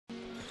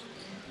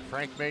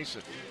Frank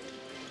Mason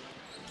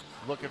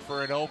looking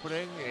for an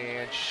opening,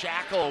 and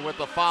Shackle with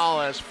the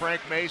foul as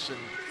Frank Mason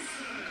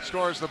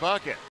scores the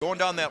bucket. Going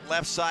down that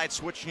left side,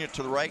 switching it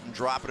to the right and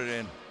dropping it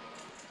in.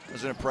 It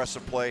was an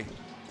impressive play.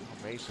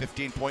 Mason.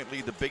 15-point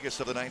lead, the biggest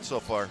of the night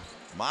so far.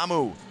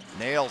 Mamu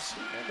nails.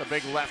 And the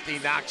big lefty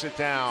knocks it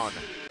down.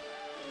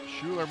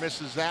 Schuler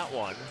misses that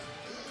one.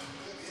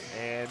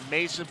 And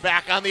Mason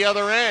back on the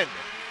other end.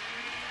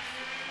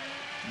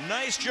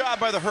 Nice job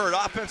by the Herd,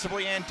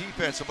 offensively and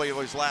defensively, in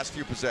these last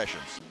few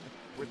possessions.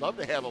 We'd love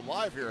to have him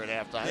live here at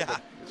halftime, Yeah.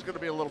 but it's going to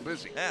be a little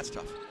busy. That's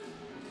tough.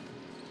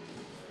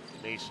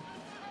 Mason.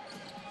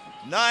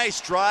 Nice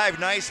drive,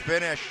 nice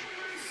finish.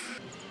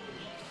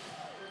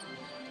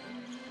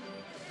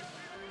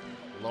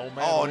 Low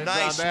man Oh, wins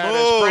nice on that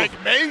move. as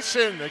Frank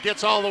Mason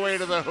gets all the way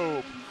to the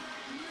hoop.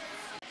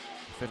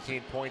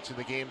 15 points in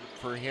the game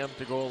for him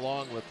to go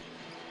along with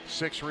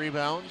 6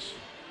 rebounds.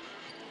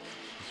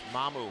 It's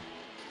Mamu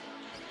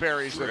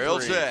buries the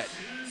Drills three. it.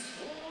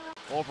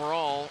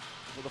 Overall,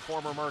 for the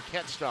former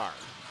Marquette star.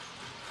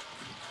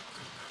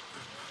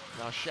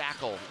 Now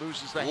Shackle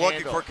loses the Looking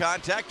handle. for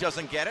contact,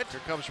 doesn't get it.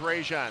 Here comes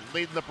Rajon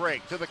leading the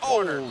break to the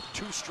corner. Oh,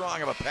 too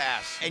strong of a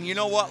pass. And you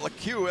know what,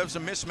 LeCue, it was a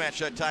mismatch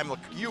that time.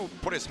 LeCue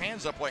put his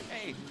hands up like,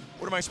 hey,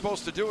 what am I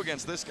supposed to do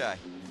against this guy?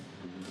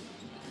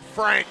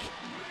 Frank.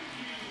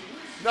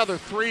 Another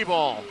 3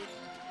 ball.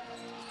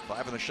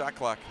 5 on the shot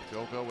clock.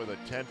 Go with a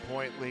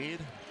 10-point lead.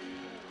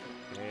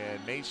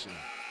 And Mason.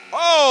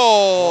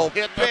 Oh,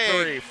 hit the big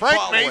 3. Frank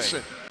following.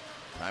 Mason.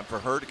 Time for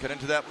her to cut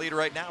into that lead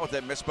right now with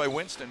that miss by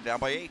Winston, down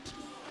by 8.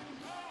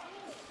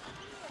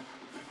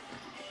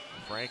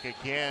 Frank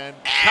again.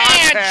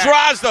 And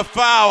draws the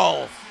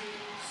foul.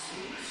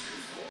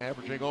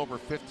 Averaging over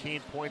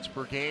 15 points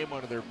per game,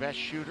 one of their best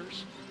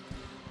shooters.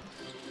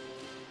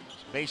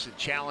 Mason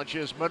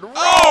challenges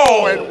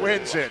Monroe and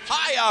wins it.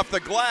 High off the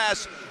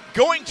glass,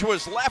 going to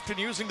his left and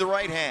using the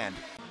right hand.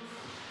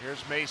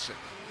 Here's Mason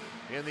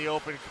in the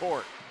open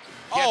court.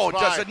 Oh,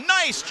 Gets does by. a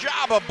nice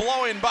job of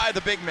blowing by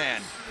the big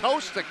man.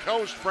 Coast to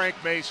coast, Frank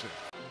Mason.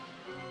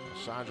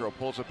 Sandro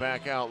pulls it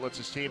back out, lets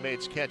his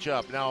teammates catch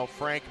up. Now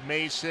Frank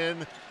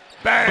Mason,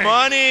 bang!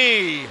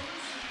 Money!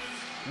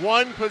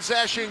 1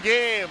 possession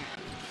game.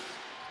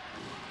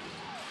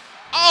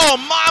 Oh,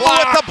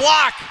 Mama with the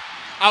block!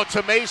 Out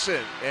to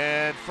Mason.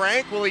 And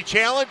Frank, will he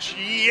challenge?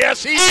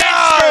 Yes, he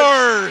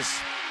Scores!